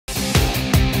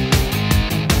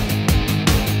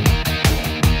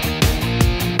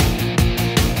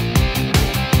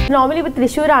Normally ഇപ്പോൾ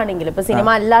തൃശ്ശൂരാണെങ്കിൽ ഇപ്പോൾ cinema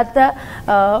അല്ലാത്ത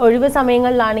ഒഴിവ്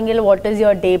സമയങ്ങളിലാണെങ്കിൽ what is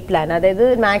your day plan? അതായത്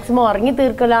മാക്സിമം ഉറങ്ങി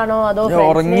തീർക്കലാണോ അതോ?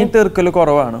 ഉറങ്ങി തീർക്കൽ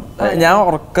കുറവാണ്. ഞാൻ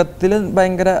ഉറക്കത്തിൽ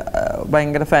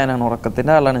ഭയങ്കര ഫാനാണ്,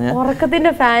 ഉറക്കത്തിന്റെ ആളാണ് ഞാൻ.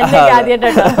 ഉറക്കത്തിന്റെ ഫാൻ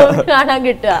കാണാൻ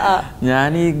കിട്ടുക.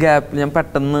 ഞാൻ ഈ ഗ്യാപ്പിൽ ഞാൻ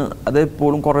പെട്ടെന്ന് അത്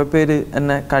എപ്പോഴും കുറെ പേര്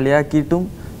എന്നെ കളിയാക്കിയിട്ടും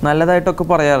നല്ലതായിട്ടൊക്കെ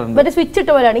പറയാറുണ്ട്.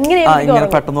 ഇങ്ങനെ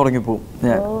പെട്ടെന്ന് ഉറങ്ങിപ്പോവും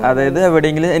ഞാൻ. അതായത്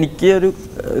എവിടെയെങ്കിലും എനിക്ക് ഒരു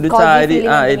ചാരി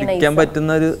ഇരിക്കാൻ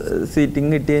പറ്റുന്ന ഒരു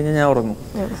സീറ്റിംഗ് കിട്ടി കഴിഞ്ഞാൽ ഞാൻ ഉറങ്ങും.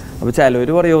 അപ്പൊ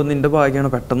ചിലവര് പറയോ നിന്റെ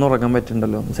ഭാഗ്യമാണ് പെട്ടെന്ന് ഉറങ്ങാൻ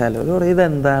പറ്റുന്നുണ്ടല്ലോ, ചിലവര് പറയും ഇത്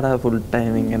എന്താടാ ഫുൾ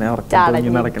ടൈം ഇങ്ങനെ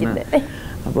ഉറക്കം നടക്കുന്നത്.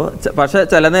 അപ്പോൾ പക്ഷെ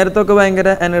ചില നേരത്തൊക്കെ ഭയങ്കര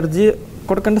എനർജി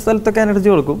കൊടുക്കേണ്ട സ്ഥലത്തൊക്കെ എനർജി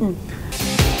കൊടുക്കും.